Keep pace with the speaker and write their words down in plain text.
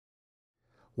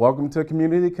Welcome to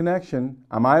Community Connection.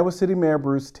 I'm Iowa City Mayor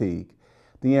Bruce Teague.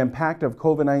 The impact of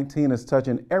COVID-19 is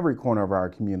touching every corner of our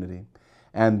community,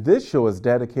 and this show is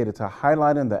dedicated to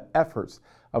highlighting the efforts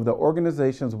of the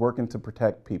organizations working to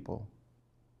protect people.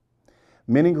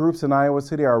 Many groups in Iowa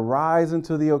City are rising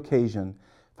to the occasion,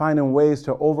 finding ways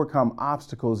to overcome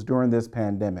obstacles during this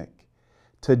pandemic.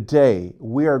 Today,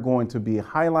 we are going to be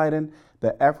highlighting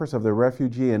the efforts of the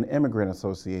Refugee and Immigrant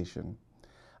Association.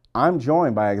 I'm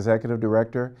joined by Executive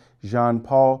Director Jean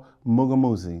Paul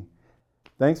Mugemuzi.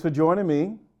 Thanks for joining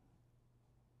me.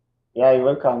 Yeah, you're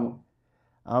welcome.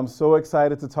 I'm so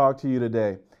excited to talk to you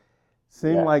today.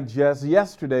 Seemed Yeah, like just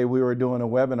yesterday we were doing a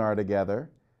webinar together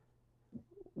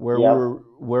where we yeah. were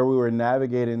where we were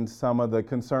navigating some of the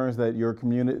concerns that your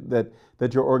community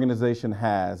that your organization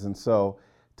has. And so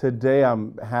today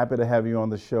I'm happy to have you on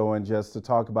the show and just to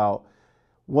talk about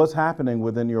what's happening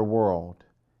within your world.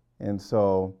 And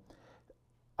so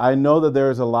I know that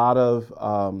there's a lot of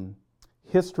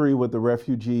history with the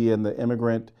Refugee and the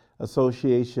Immigrant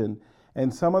Association,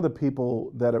 and some of the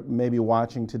people that are maybe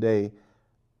watching today,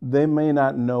 they may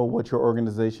not know what your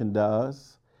organization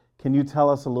does. Can you tell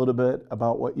us a little bit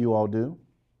about what you all do?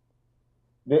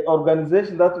 The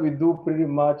organization that we do pretty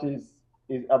much is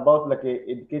about like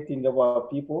educating our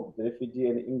people, the refugee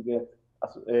and immigrant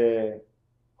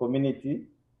community.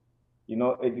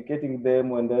 Educating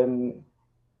them, and then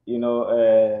you know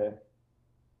uh,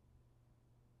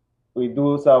 we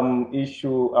do some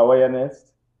issue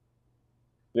awareness,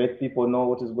 let people know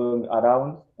what is going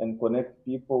around, and connect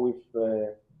people with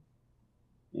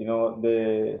you know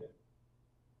the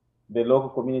the local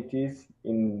communities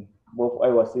in both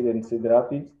Iowa City and Cedar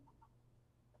Rapids,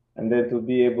 and then to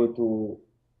be able to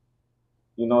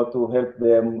help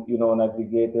them,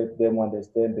 navigate, help them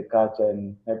understand the culture,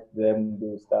 and help them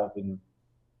do stuff in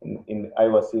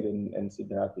Iowa City and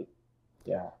Cedar Rapids.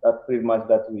 Yeah, that's pretty much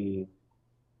that we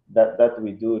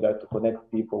do that to connect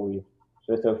people with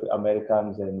rest of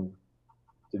Americans, and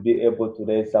to be able to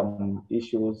raise some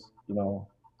issues, so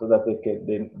that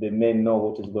they may know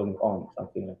what is going on,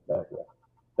 something like that. Yeah,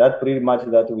 that's pretty much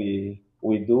that we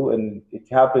do, and it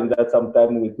happens that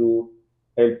sometimes we do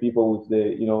help people with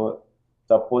the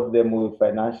support them with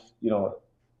financially.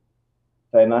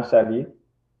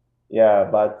 Yeah,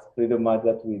 but pretty much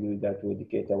that we do that to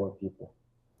educate our people.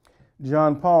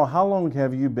 John Paul, how long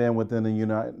have you been within the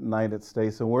United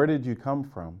States and where did you come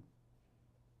from?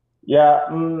 Yeah,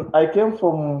 I came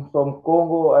from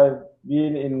Congo. I've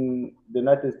been in the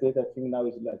United States. I think now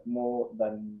it's like more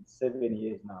than 7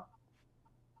 years now,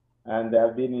 and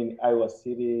I've been in Iowa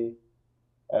City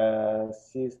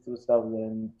since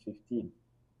 2015.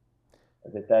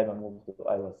 At the time I moved to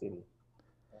Iowa City.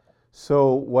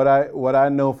 So what I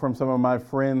know from some of my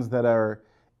friends that are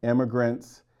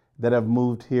immigrants that have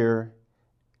moved here,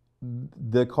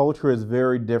 the culture is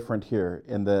very different here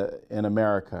in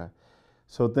America.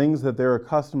 So things that they're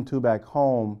accustomed to back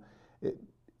home,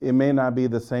 it may not be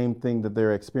the same thing that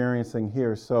they're experiencing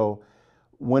here. So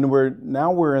when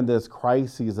we're in this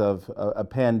crisis of a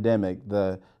pandemic,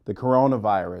 the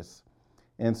coronavirus,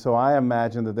 and so I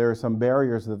imagine that there are some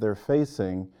barriers that they're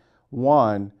facing.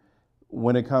 One,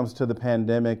 when it comes to the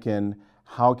pandemic and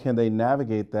how can they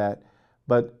navigate that.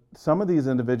 But some of these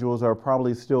individuals are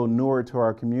probably still newer to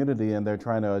our community and they're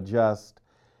trying to adjust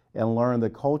and learn the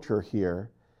culture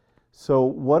here. So,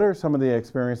 what are some of the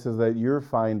experiences that you're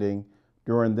finding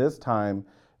during this time,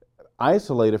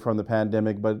 isolated from the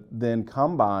pandemic, but then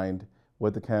combined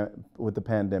with the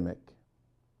pandemic?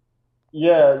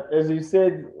 Yeah, as you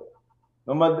said,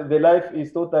 no matter the life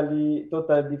is totally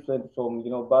different from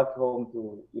back home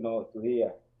to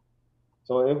here.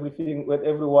 So everything, with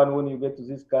everyone, when you get to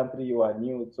this country, you are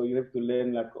new, so you have to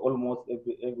learn like almost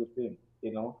everything,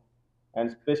 and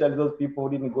especially those people who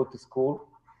didn't go to school.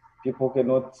 People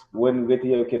cannot, when you get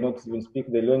here, you cannot even speak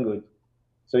the language,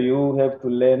 so you have to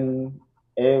learn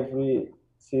every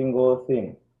single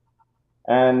thing.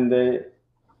 And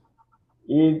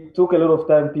it took a lot of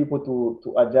time people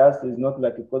to adjust. It's not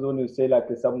like, because when you say like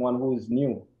someone who is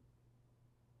new,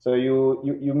 so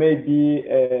you may be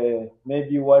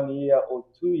maybe 1 year or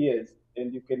 2 years,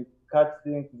 and you can catch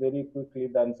things very quickly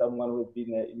than someone who's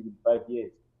been in 5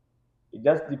 years. It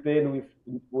just depends with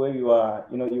where you are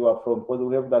from. Because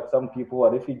we have like some people who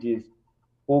are refugees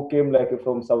who came like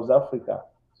from South Africa.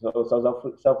 So South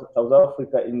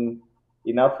Africa in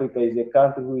Africa is a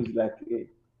country who is like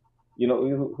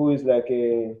who is like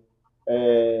a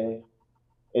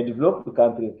developed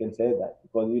country, you can say that,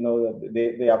 because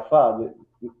they are far with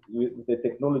the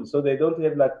technology, so they don't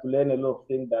have like to learn a lot of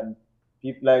things than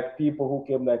people who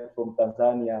came like from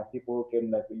Tanzania, people who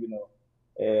came like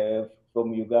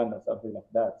from Uganda, something like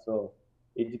that. So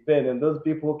It depends. And those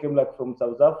people who came like from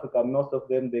South Africa, most of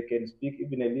them they can speak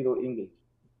even a little English.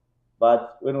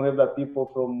 But when we have like people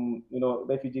from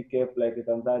refugee camp like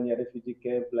Tanzania, refugee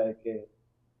camp like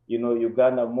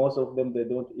Uganda, most of them they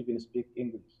don't even speak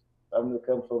English. Some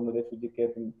come from a refugee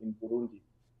camp in Burundi,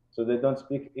 so they don't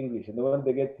speak English. And when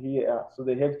they get here, so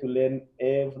they have to learn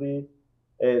every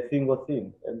single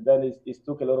thing, and then it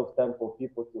took a lot of time for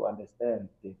people to understand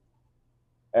it.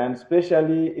 And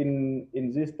especially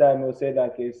in this time, I say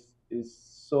like it's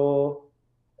so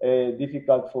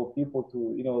difficult for people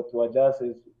to to adjust,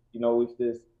 with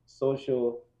this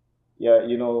social, yeah,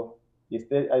 it's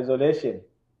the isolation.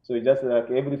 So it's just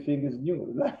like everything is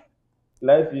new.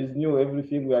 Life is new.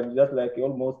 Everything we are just like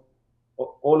almost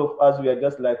all of us. We are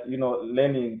just like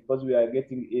learning because we are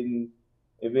getting in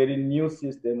a very new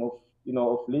system of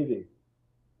of living.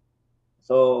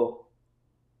 So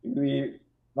we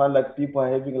find like people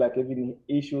are having like having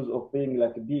issues of paying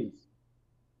like bills.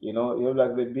 You have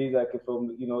like the bills like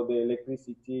from the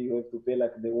electricity, you have to pay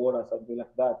like the water, something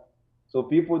like that. So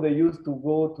people they used to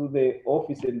go to the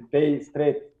office and pay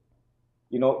straight,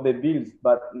 the bills.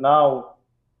 But now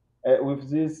with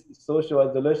this social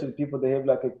isolation, people they have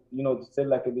like a to send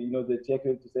like the check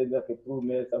to send like a through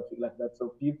mail, something like that. So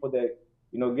people they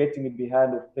getting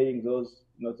behind of paying those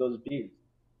those bills,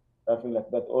 something like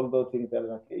that. All those things are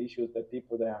like issues that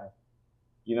people they are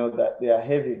that they are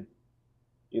having.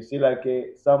 You see, like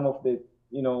some of the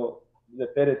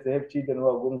parents they have children who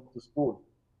are going to school.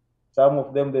 Some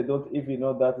of them they don't even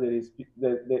know that there is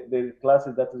the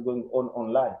classes that is going on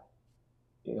online.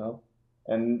 You know,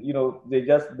 and they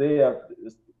are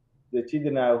the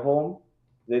children are at home.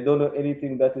 They don't know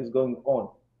anything that is going on.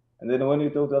 And then when you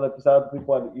talk to other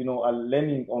people are, are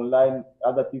learning online.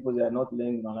 Other people they are not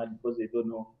learning online because they don't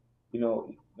know,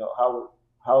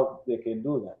 how they can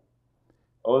do that.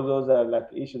 All those are like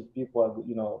issues people are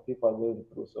going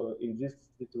through. So in this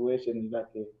situation, like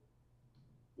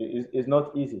it's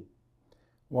not easy.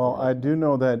 Well, Yeah. I do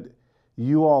know that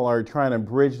you all are trying to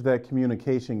bridge that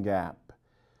communication gap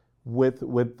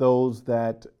with those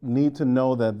that need to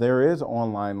know that there is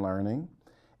online learning,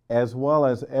 as well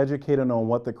as educating on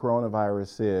what the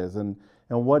coronavirus is and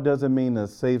what does it mean to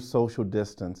safe social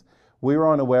distance. We were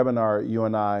on a webinar, you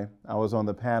and I was on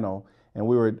the panel, and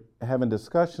we were having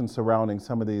discussions surrounding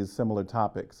some of these similar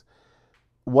topics.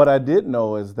 What I did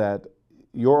know is that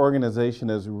your organization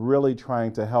is really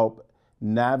trying to help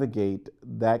navigate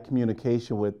that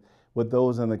communication with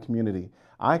those in the community.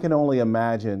 I can only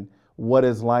imagine what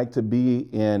it's like to be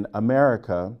in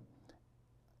America,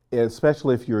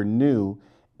 especially if you're new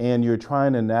and you're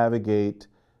trying to navigate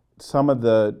some of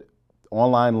the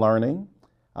online learning,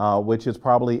 which is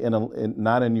probably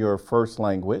not in your first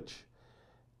language,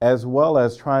 as well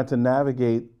as trying to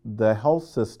navigate the health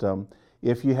system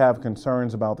if you have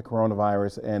concerns about the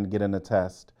coronavirus and getting a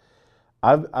test.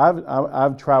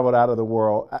 I've traveled out of the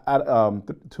world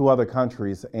to other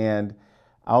countries, and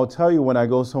I'll tell you when I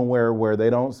go somewhere where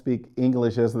they don't speak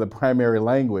English as the primary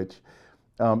language,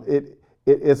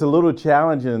 it's a little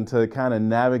challenging to kind of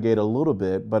navigate a little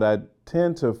bit, but I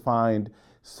tend to find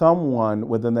someone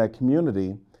within that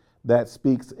community that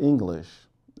speaks English,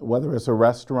 whether it's a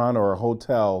restaurant or a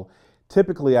hotel.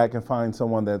 Typically, I can find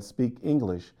someone that speaks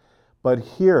English. But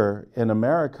here in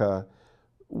America,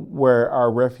 where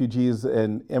our refugees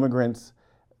and immigrants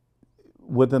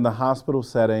within the hospital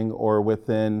setting or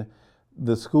within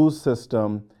the school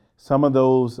system, some of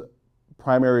those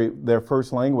their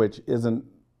first language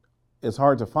it's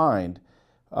hard to find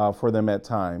for them at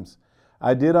times.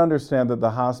 I did understand that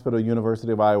the hospital,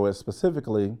 University of Iowa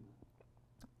specifically,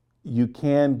 you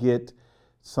can get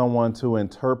someone to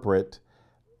interpret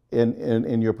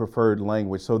in your preferred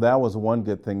language. So that was one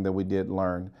good thing that we did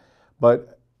learn.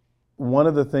 But one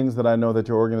of the things that I know that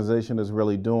your organization is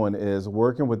really doing is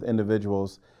working with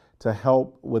individuals to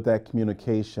help with that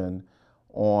communication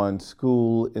on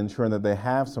school, ensuring that they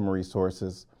have some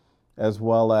resources, as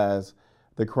well as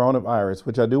the coronavirus,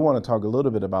 which I do want to talk a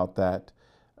little bit about that.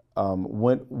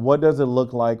 What does it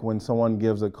look like when someone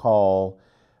gives a call?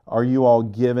 Are you all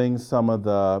giving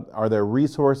are there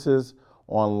resources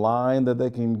online that they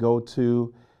can go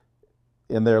to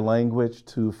in their language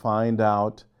to find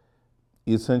out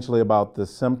essentially about the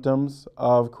symptoms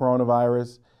of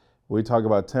coronavirus? We talk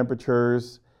about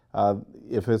temperatures,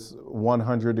 if it's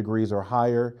 100 degrees or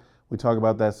higher. We talk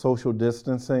about that social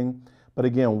distancing. But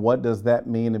again, what does that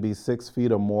mean to be 6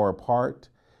 feet or more apart?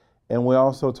 And we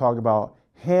also talk about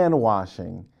hand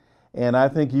washing. And I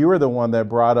think you were the one that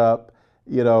brought up,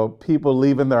 people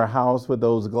leaving their house with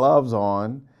those gloves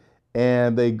on,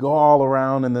 and they go all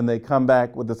around and then they come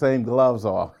back with the same gloves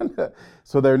on.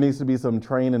 So there needs to be some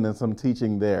training and some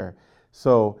teaching there.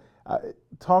 So,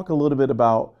 talk a little bit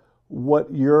about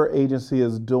what your agency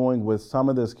is doing with some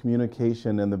of this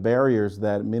communication and the barriers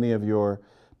that many of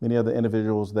the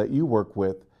individuals that you work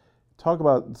with. Talk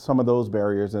about some of those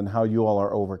barriers and how you all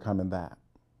are overcoming that.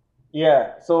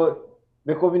 Yeah. So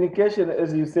the communication,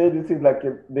 as you said, this is like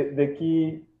the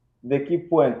key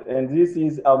point, and this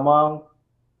is among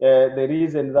the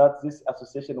reason that this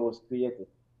association was created.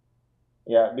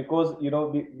 Yeah, because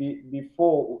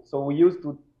before, so we used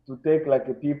to take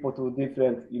like people to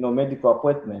different medical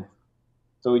appointments.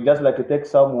 So we just like take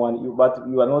someone, but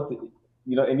you are not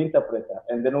an interpreter.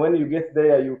 And then when you get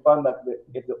there, you find that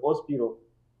at the hospital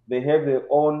they have their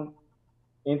own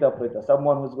interpreter,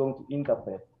 someone who's going to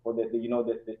interpret for the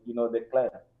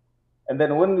client. And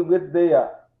then when you get there,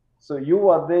 so you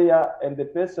are there, and the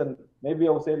person, maybe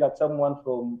I would say like someone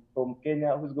from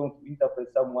Kenya who's going to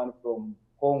interpret someone from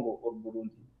Congo or Burundi.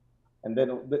 And then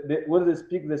when they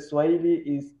speak the Swahili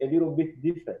is a little bit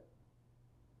different.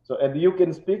 So and you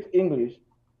can speak English,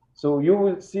 so you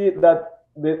will see that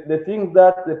the thing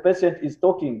that the patient is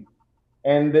talking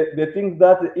and the thing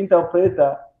that the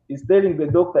interpreter is telling the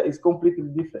doctor is completely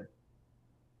different.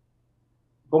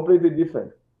 Completely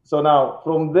different. So now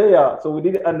from there, so we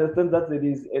didn't understand that there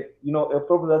is a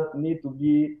problem that need to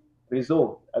be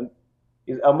resolved, and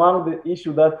is among the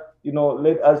issue that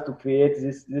led us to create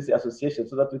this association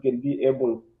so that we can be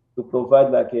able to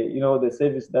provide like the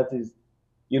service that is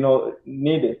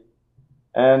needed.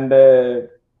 And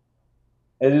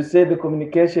as you said, the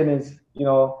communication is it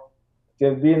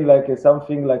has been like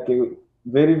something like a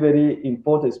very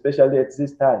important, especially at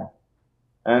this time.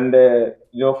 And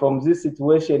from this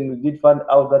situation, we did find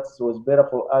out that it was better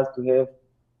for us to have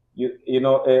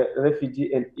a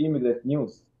refugee and immigrant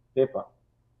newspaper,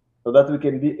 so that we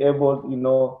can be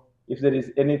able, if there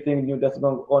is anything new that's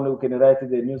going on, we can write in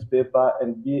the newspaper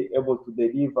and be able to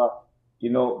deliver,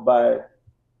 by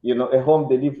a home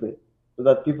delivery, so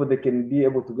that people they can be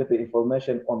able to get the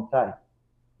information on time.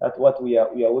 That's what we are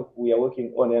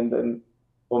working on, and then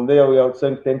from there we are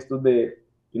saying thanks to the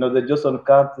Johnson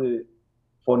County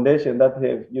Foundation that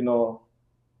have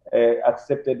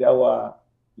accepted our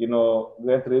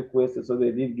grant request, so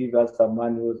they did give us some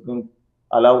money, was going to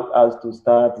allow us to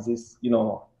start this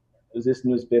this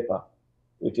newspaper,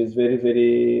 which is very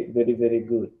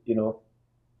good.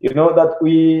 That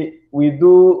we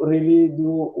do really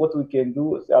do what we can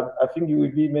do. So I think you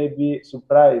will be maybe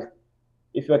surprised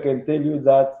if I can tell you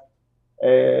that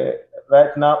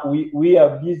right now we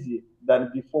are busy than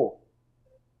before.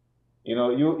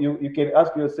 You can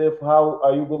ask yourself, how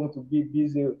are you going to be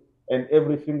busy and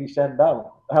everything is shut down?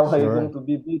 How are you Sure. going to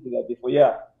be busy like before?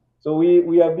 Yeah. So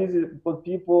we are busy because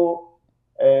people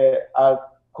are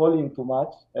calling too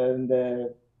much, and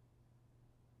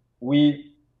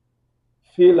we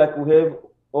feel like we have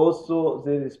also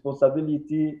the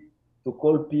responsibility to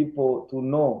call people to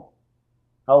know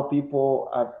how people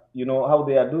are, how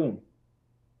they are doing.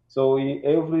 So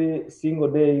every single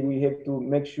day we have to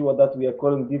make sure that we are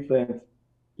calling different,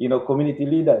 community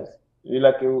leaders. You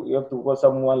have to call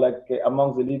someone like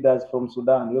among the leaders from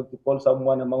Sudan. You have to call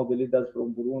someone among the leaders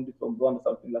from Burundi, from Rwanda,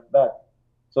 something like that,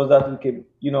 so that we can,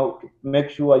 make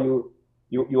sure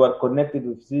you are connected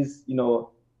with these,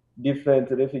 different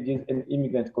refugees and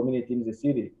immigrant community in the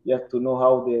city. You have to know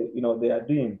how they are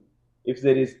doing. If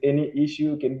there is any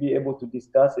issue, you can be able to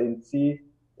discuss and see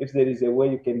if there is a way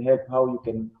you can help, how you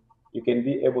can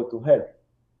be able to help.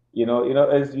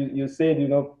 As you said,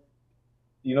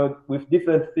 with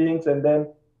different things, and then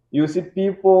you see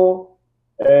people,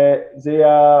 they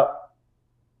are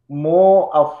more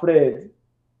afraid,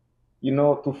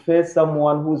 to face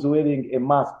someone who's wearing a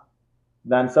mask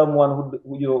than someone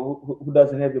who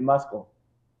doesn't have a mask on,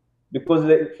 because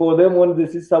for them, when they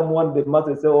see someone they mask,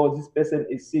 they say, oh, this person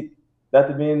is sick.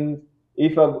 That means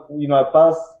if I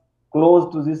pass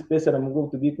close to this person, I'm going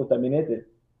to be contaminated.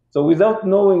 So without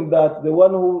knowing that the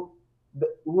one who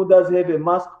does have a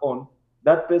mask on,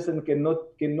 that person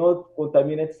cannot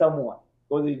contaminate someone,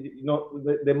 because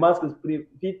the mask is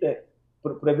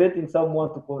preventing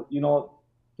someone to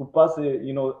pass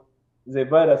the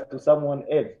virus to someone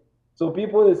else. So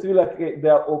people, they feel like they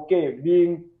are okay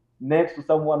being next to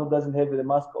someone who doesn't have the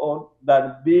mask on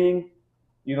than being,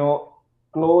 you know,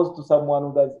 close to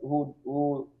someone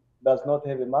who does not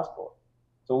have a mask on.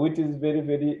 So which is very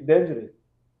dangerous.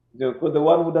 Because the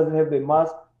one who doesn't have the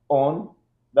mask on,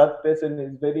 that person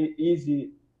is very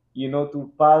easy,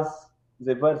 to pass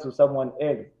the virus to someone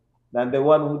else than the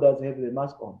one who doesn't have the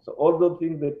mask on. So all those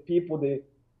things that people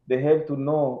they have to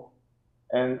know,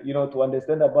 and to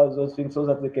understand about those things, so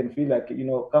that they can feel like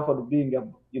comfortable being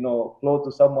close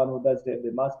to someone who does have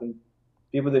the mask. And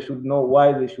people, they should know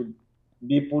why they should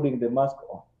be putting the mask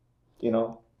on,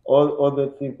 all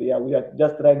the things. Yeah, we are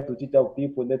just trying to teach our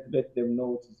people, let them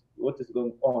know what is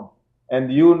going on.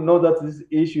 And you know that this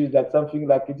issue is like something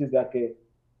like it is like a,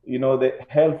 the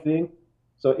health thing.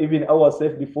 So even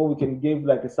ourselves, before we can give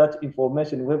like such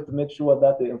information, we have to make sure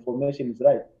that the information is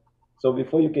right. So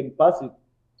before you can pass it,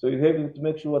 so you have to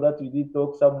make sure that you did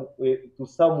talk to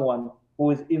someone who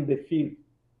is in the field,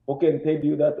 who can tell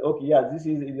you that, okay, yeah, this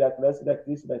is like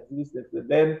this.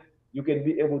 Then you can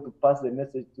be able to pass the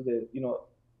message to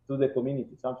the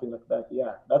community, something like that.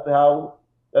 Yeah,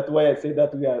 that's why I say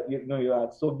that you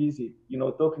are so busy,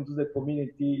 talking to the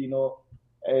community,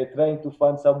 trying to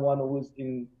find someone who's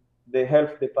in the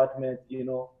health department,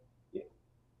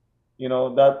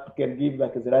 that can give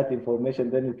like the right information.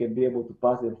 Then you can be able to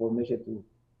pass the information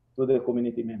to the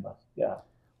community members. Yeah.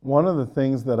 One of the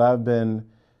things that I've been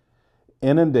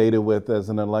inundated with as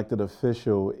an elected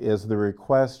official is the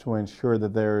request to ensure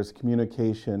that there is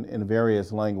communication in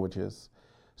various languages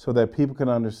so that people can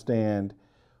understand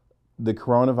the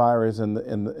coronavirus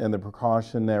and the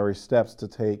precautionary steps to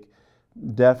take,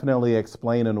 definitely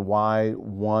explaining why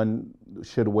one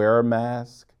should wear a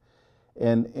mask.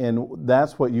 And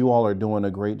that's what you all are doing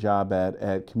a great job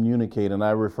at communicating.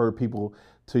 I refer people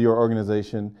to your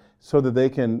organization so that they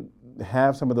can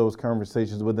have some of those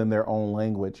conversations within their own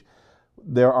language.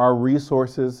 There are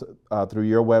resources through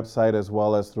your website as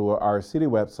well as through our city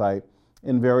website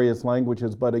in various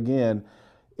languages. But again,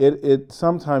 it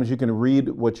sometimes you can read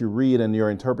what you read and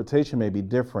your interpretation may be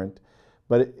different.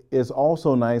 But it's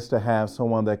also nice to have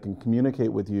someone that can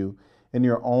communicate with you in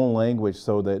your own language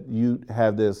so that you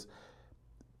have this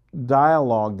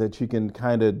dialogue that you can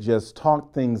kind of just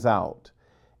talk things out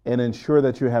and ensure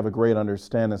that you have a great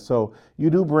understanding. So you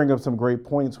do bring up some great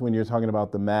points when you're talking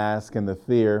about the mask and the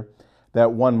fear that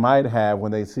one might have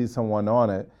when they see someone on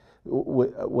it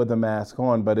with a mask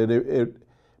on. But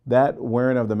that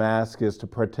wearing of the mask is to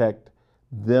protect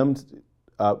them,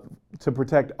 to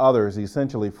protect others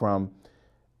essentially from,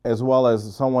 as well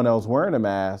as someone else wearing a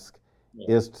mask,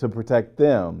 is to protect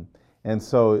them. And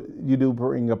so you do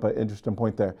bring up an interesting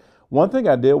point there. One thing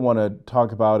I did want to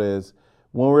talk about is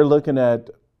when we're looking at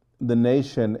the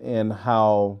nation and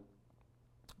how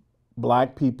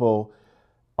Black people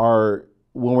are,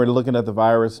 when we're looking at the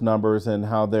virus numbers and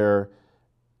how they're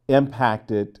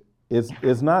impacted, is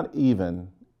not even.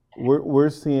 We're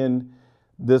seeing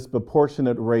this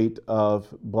proportionate rate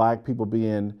of Black people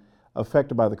being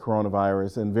affected by the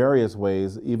coronavirus in various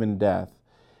ways, even death.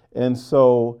 And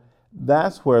so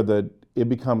that's where it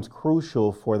becomes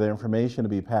crucial for the information to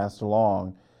be passed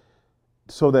along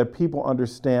so that people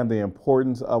understand the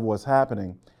importance of what's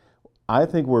happening. I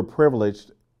think we're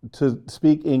privileged to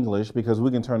speak English because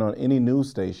we can turn on any news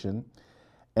station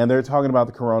and they're talking about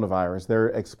the coronavirus. They're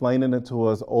explaining it to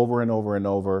us over and over and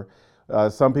over.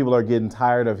 Some people are getting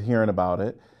tired of hearing about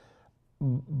it.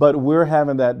 But we're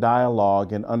having that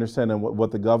dialogue and understanding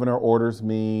what the governor orders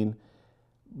mean.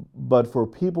 But for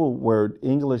people where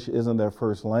English isn't their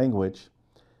first language,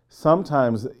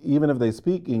 sometimes even if they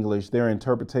speak English, their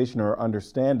interpretation or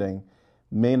understanding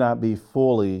may not be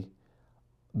fully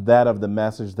that of the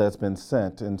message that's been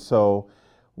sent. And so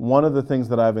one of the things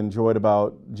that I've enjoyed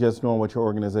about just knowing what your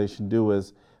organization do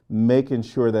is making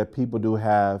sure that people do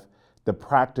have the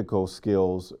practical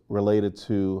skills related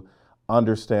to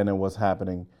understanding what's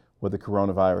happening with the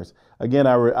coronavirus. Again,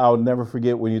 I'll never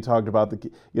forget when you talked about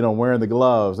wearing the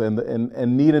gloves and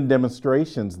needing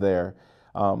demonstrations there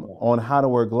on how to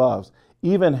wear gloves.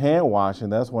 Even hand washing,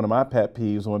 that's one of my pet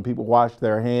peeves when people wash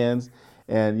their hands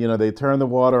and they turn the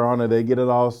water on and they get it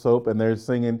all soap and they're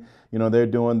singing, they're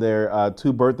doing their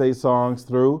 2 birthday songs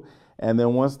through, and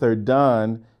then once they're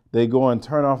done, they go and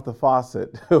turn off the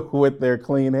faucet with their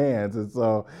clean hands. And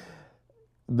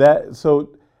so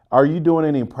are you doing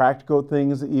any practical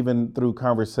things even through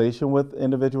conversation with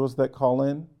individuals that call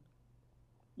in?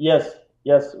 Yes,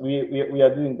 we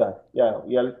are doing that. Yeah,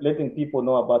 we are letting people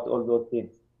know about all those things.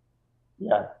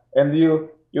 Yeah, and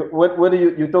what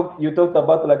you talked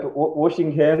about like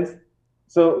washing hands.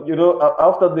 So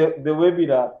after the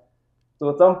webinar,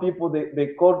 so some people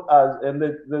they called us and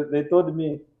they told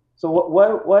me, so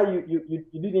why you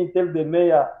didn't tell the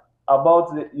mayor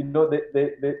about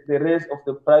the raise of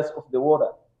the price of the water,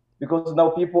 because now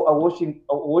people are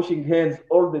washing hands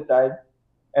all the time,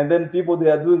 and then people they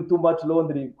are doing too much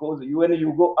laundry, because when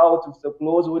you go out with the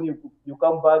clothes, when you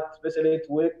come back, especially at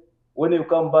work, when you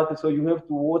come back, so you have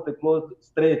to wash the clothes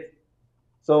straight.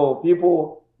 So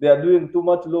people they are doing too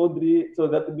much laundry, so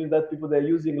that means that people they're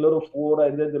using a lot of water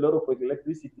and then a lot of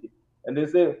electricity. And they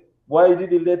say, why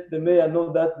did you let the mayor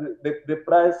know that the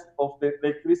price of the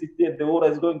electricity and the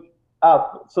water is going?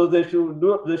 up. So they should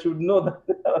know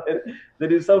that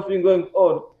there is something going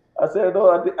on. I said, no,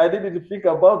 I didn't think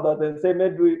about that, and say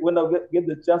maybe when I get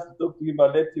the chance to talk to him,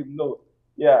 I'll let him know.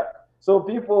 Yeah. So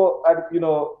people are,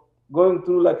 going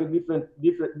through like a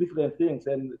different things,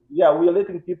 and yeah, we are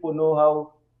letting people know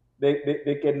how they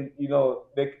can,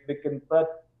 they can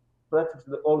practice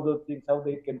all those things, how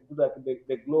they can put like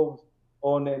the gloves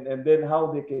on, and then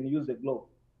how they can use the glove.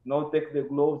 Not take the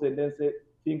gloves and then say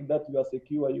think that you are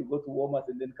secure. You go to Walmart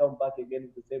and then come back again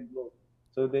with the same gloves.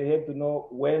 So they have to know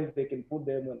when they can put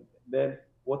them on, then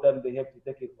what time they have to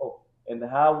take it off, and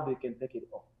how they can take it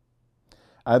off.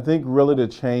 I think really to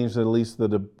change at least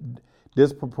the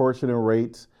disproportionate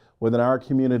rates within our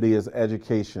community is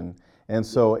education. And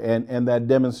so, and that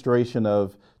demonstration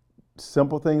of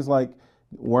simple things like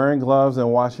wearing gloves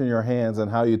and washing your hands and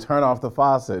how you turn off the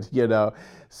faucet,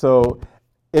 So,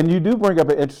 and you do bring up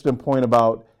an interesting point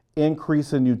about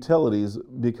increase in utilities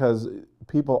because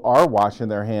people are washing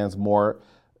their hands more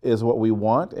is what we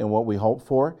want and what we hope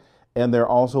for. And they're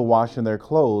also washing their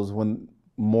clothes when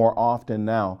more often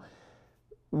now.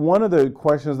 One of the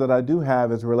questions that I do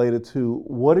have is related to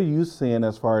what are you seeing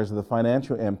as far as the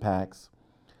financial impacts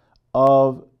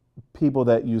of people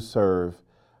that you serve?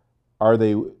 Are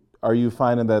you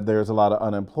finding that there's a lot of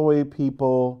unemployed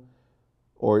people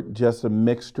or just a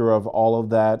mixture of all of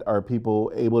that? Are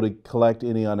people able to collect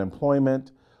any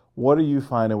unemployment? What are you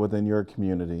finding within your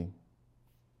community?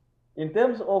 In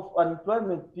terms of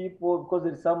unemployment, people, because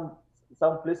there's some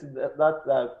places that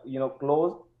are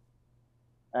closed,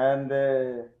 and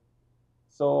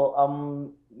so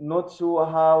I'm not sure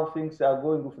how things are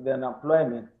going with the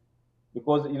unemployment,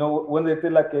 because when they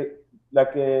tell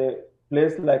like a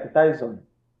place like Tyson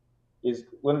is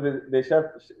when they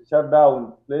shut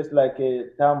down place like a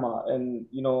Tama and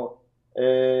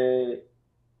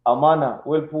Amana,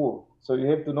 Wellpool. So you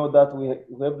have to know that we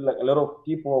have like a lot of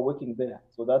people are working there.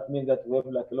 So that means that we have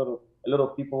like a lot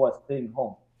of people who are staying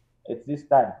home at this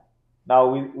time. Now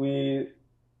we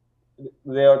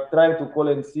they are trying to call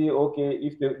and see, okay,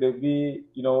 if they'll be,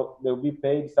 they'll be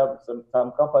paid. Some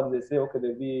companies they say, okay,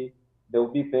 they'll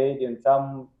be paid, and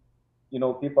some,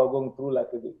 people are going through like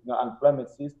a unemployment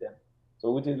system.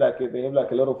 So which is like they have like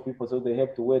a lot of people, so they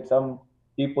have to wait. Some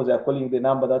people they are calling the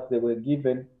number that they were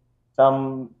given.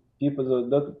 Some people will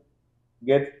not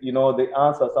get, the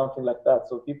answer, something like that.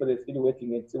 So people are still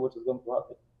waiting and see what is going to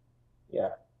happen. Yeah.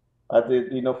 But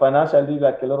financially,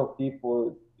 like a lot of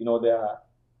people, they are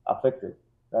affected.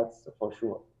 That's for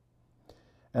sure.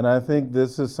 And I think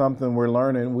this is something we're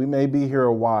learning. We may be here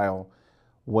a while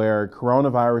where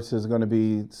coronavirus is going to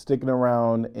be sticking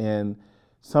around and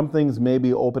some things may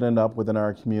be opening up within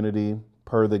our community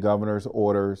per the governor's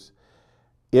orders.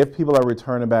 If people are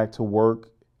returning back to work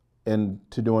and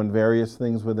to doing various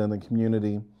things within the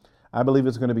community, I believe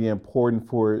it's going to be important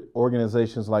for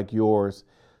organizations like yours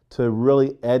to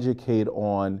really educate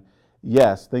on,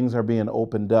 yes, things are being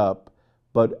opened up,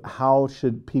 but how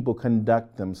should people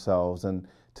conduct themselves and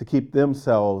to keep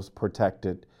themselves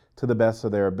protected to the best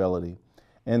of their ability.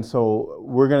 And so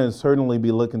we're going to certainly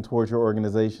be looking towards your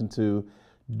organization to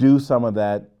do some of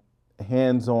that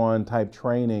hands-on type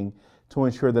training to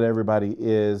ensure that everybody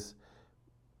is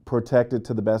protected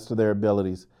to the best of their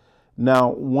abilities. Now,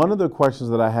 one of the questions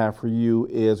that I have for you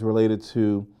is related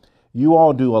to, you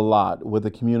all do a lot with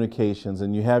the communications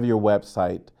and you have your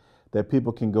website that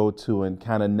people can go to and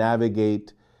kind of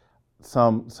navigate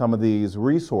some of these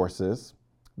resources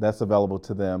that's available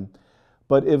to them.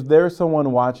 But if there's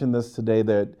someone watching this today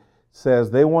that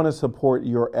says they want to support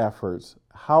your efforts,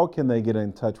 how can they get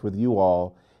in touch with you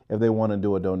all if they want to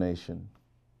do a donation?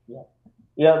 Yeah.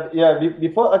 Yeah.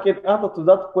 Before I can answer to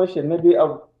that question, maybe I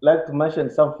would like to mention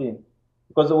something,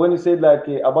 because when you said like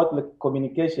about like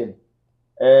communication,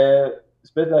 uh,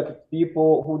 especially like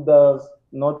people who does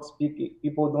not speak,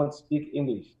 people don't speak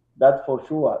English. That for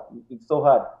sure, it's so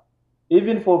hard.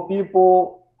 Even for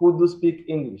people who do speak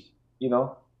English,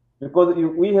 because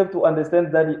we have to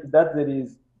understand that there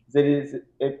is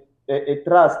a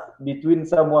trust between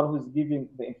someone who's giving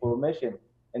the information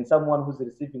and someone who's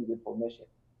receiving the information.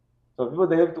 So people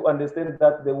they have to understand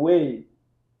that the way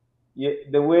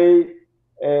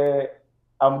uh,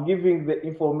 I'm giving the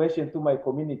information to my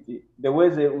community, the way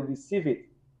they will receive it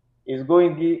is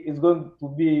going to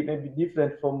be maybe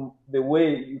different from the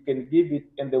way you can give it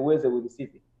and the way they will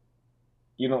receive it.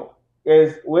 You know,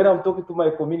 as when I'm talking to my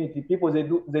community, people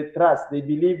they trust, they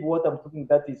believe what I'm talking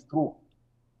that is true.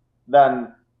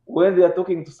 Than when they are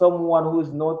talking to someone who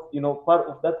is not, part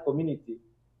of that community.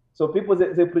 So people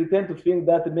they pretend to think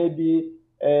that maybe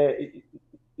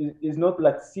is not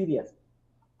like serious.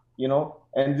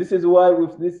 And this is why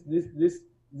with this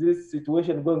this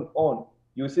situation going on,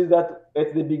 you see that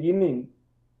at the beginning,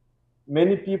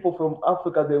 many people from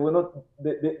Africa, they were not,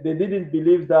 they didn't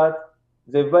believe that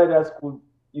the virus could,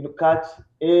 catch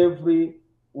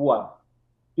everyone.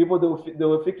 People, they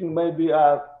were thinking maybe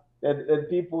that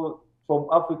people from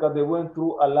Africa, they went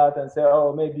through a lot and say,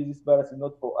 oh, maybe this virus is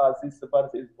not for us. This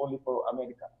virus is only for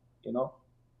America, you know.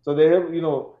 So they have,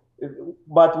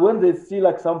 but when they see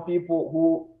like some people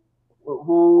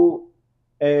who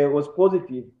was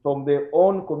positive from their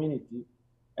own community,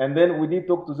 and then we did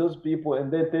talk to those people and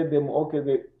then tell them, okay,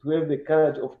 to have the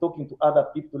courage of talking to other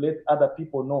people, to let other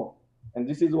people know. And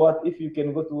this is what, if you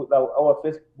can go to our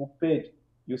Facebook page,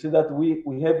 you see that we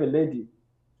have a lady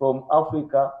from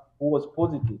Africa who was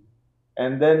positive.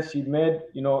 And then she made,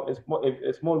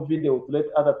 a small video to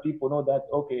let other people know that,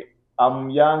 okay, I'm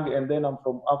young and then I'm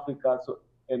from Africa. So,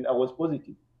 and I was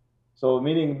positive. So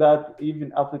meaning that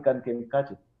even African can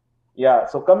catch it. Yeah.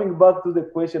 So coming back to the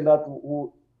question that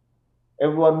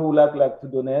everyone who like to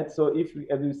donate. So if,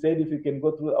 as you said, if you can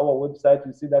go to our website,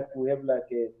 you see that we have like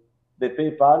the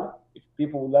PayPal. If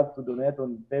people would like to donate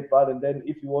on PayPal, and then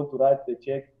if you want to write the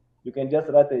check, you can just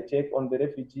write a check on the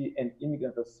Refugee and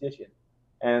Immigrant Association,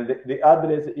 and the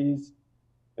address is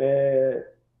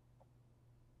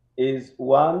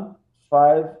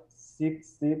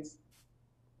 1566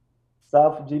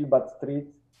 South Gilbert Street,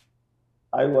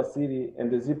 Iowa City, and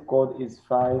the zip code is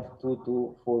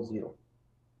 52240.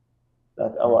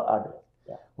 That's our address.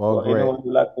 Yeah. Well, so great. anyone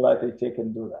would like to write a check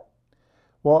and do that.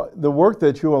 Well, the work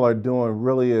that you all are doing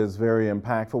really is very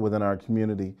impactful within our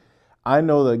community. I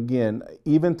know that, again,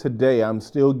 even today,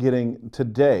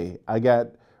 I got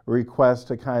requests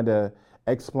to kind of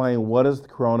explain what is the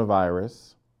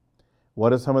coronavirus,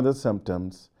 what are some of the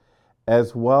symptoms,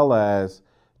 as well as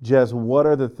just what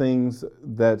are the things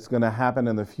that's going to happen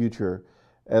in the future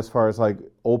as far as like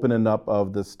opening up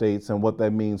of the states and what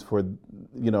that means for,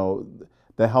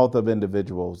 the health of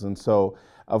individuals. And so,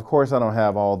 of course, I don't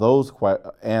have all those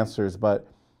answers, but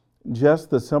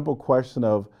just the simple question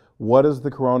of what is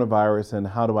the coronavirus and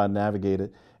how do I navigate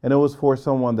it? And it was for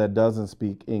someone that doesn't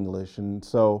speak English. And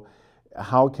so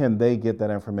how can they get that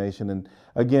information? And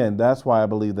again, that's why I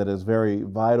believe that it's very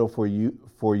vital for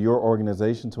your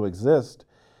organization to exist,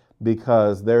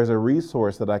 because there's a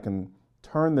resource that I can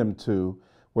turn them to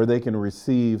where they can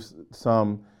receive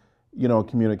some,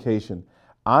 communication.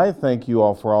 I thank you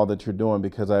all for all that you're doing,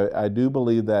 because I do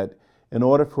believe that in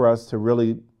order for us to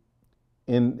really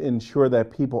ensure that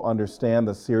people understand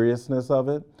the seriousness of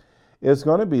it, it's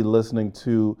going to be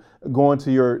going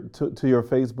to your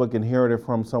Facebook and hearing it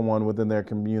from someone within their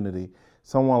community,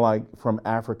 someone like from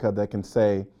Africa that can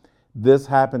say, this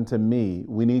happened to me.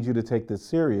 We need you to take this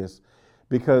serious,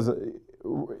 because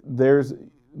there's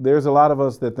a lot of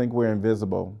us that think we're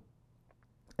invisible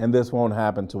and this won't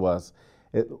happen to us.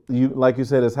 Like you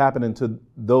said, it's happening to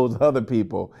those other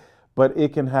people, but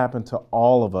it can happen to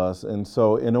all of us. And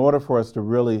so in order for us to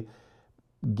really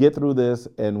get through this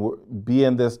and be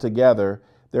in this together,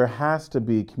 there has to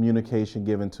be communication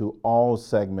given to all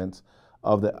segments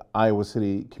of the Iowa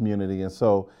City community. And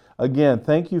so, again,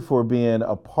 thank you for being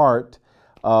a part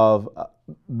of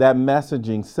that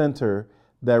messaging center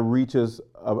that reaches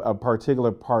a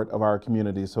particular part of our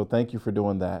community. So thank you for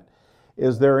doing that.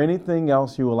 Is there anything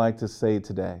else you would like to say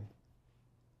today?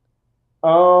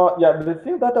 Yeah, the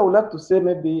thing that I would like to say,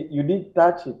 maybe you did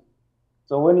touch it.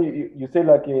 So when you say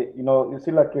like you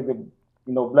see like the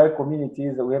black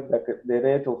communities, we have like the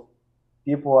rate of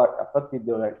people are affected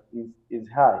like is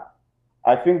high.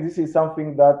 I think this is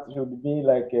something that should be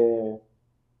like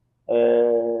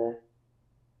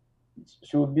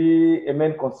should be a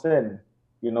main concern,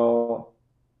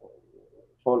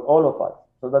 for all of us,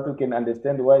 so that we can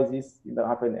understand why this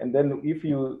happening. And then if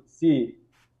you see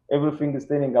everything is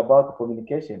saying about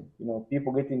communication,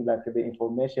 people getting like the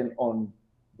information on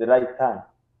the right time,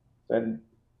 and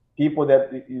people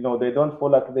that they don't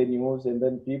follow like the news, and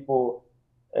then people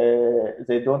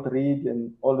they don't read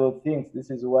and all those things. This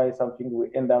is why something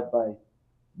we end up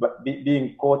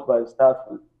being caught by stuff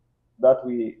that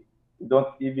we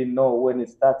don't even know when it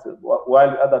starts,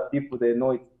 while other people they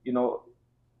know it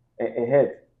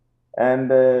ahead.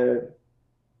 And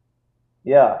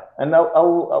yeah, and I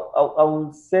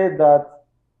will say that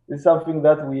it's something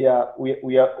that we are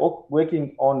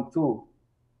working on too.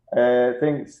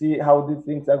 See how these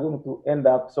things are going to end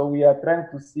up. So we are trying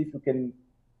to see if we can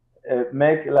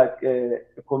make like a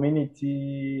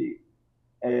community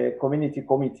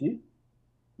committee,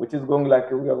 which is going like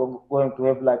we are going to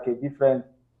have like a different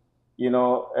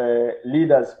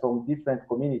leaders from different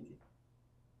communities,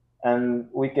 and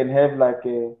we can have like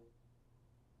a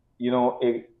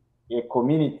a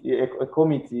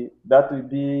committee that will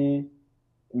be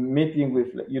meeting with,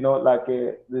 like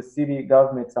the city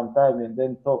government sometime and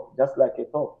then talk, just like a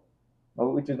talk,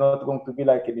 which is not going to be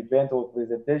like an event or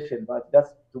presentation, but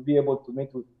just to be able to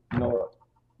meet with,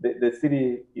 the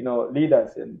city,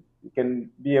 leaders, and you can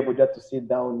be able just to sit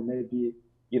down and maybe,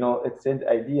 exchange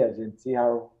ideas and see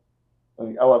how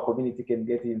our community can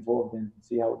get involved and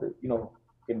see how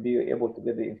can be able to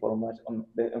get the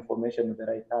information at the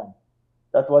right time.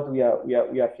 That's what we are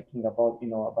thinking about,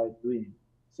 about doing.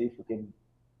 See if we can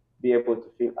be able to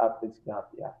fill up this gap.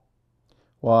 Yeah.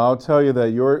 Well, I'll tell you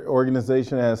that your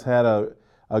organization has had a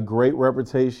great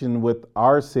reputation with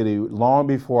our city long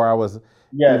before I was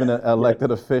even Yes. an Yes.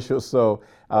 elected official. So,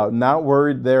 not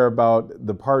worried there about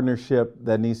the partnership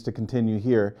that needs to continue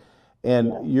here. And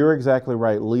Yeah. you're exactly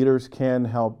right. Leaders can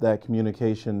help that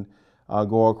communication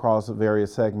go across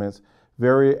various segments.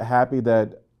 Very happy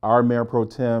that our Mayor Pro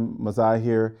Tem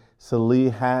Mazahir Salih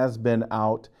has been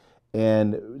out,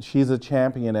 and she's a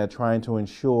champion at trying to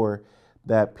ensure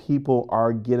that people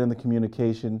are getting the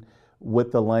communication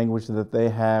with the language that they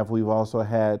have. We've also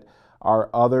had our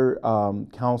other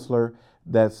counselor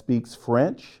that speaks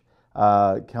French,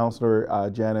 Counselor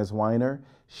Janice Weiner.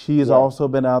 She has Yeah. also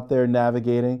been out there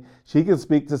navigating. She can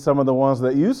speak to some of the ones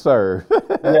that you serve.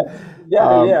 Yeah.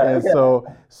 Yeah. Yeah. And Yeah.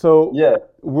 so Yeah.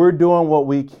 we're doing what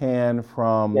we can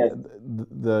from Yes.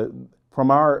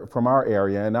 our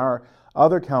area, and our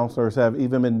other counselors have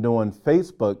even been doing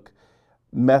Facebook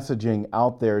messaging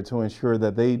out there to ensure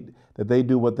that they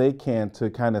do what they can to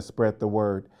kind of spread the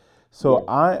word. So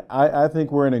Yes. I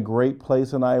think we're in a great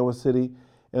place in Iowa City.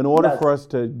 In order Yes. for us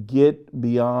to get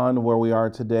beyond where we are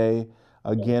today,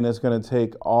 again, it's going to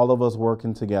take all of us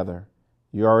working together.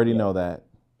 You already Yeah. know that.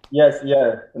 Yes.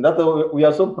 Yeah. And that's why we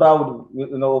are so proud, of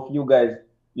you guys.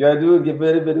 You are doing a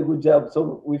very, very good job.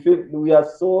 So we feel we are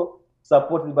so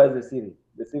supported by the city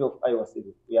of Iowa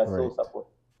City. We are so Great,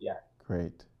 supported. Yeah.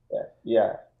 great. Yeah.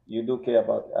 Yeah. You do care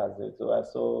about us. So I'm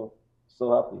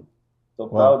so happy, so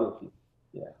proud Well, of you.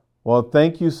 Yeah. well,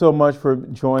 thank you so much for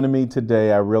joining me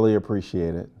today. I really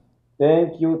appreciate it.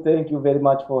 Thank you very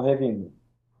much for having me.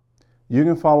 You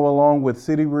can follow along with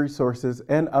city resources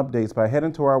and updates by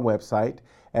heading to our website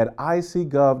at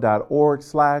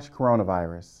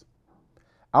icgov.org/coronavirus.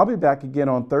 I'll be back again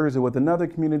on Thursday with another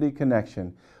community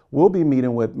connection. We'll be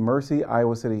meeting with Mercy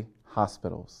Iowa City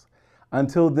Hospitals.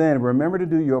 Until then, remember to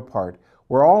do your part.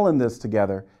 We're all in this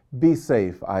together. Be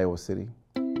safe, Iowa City.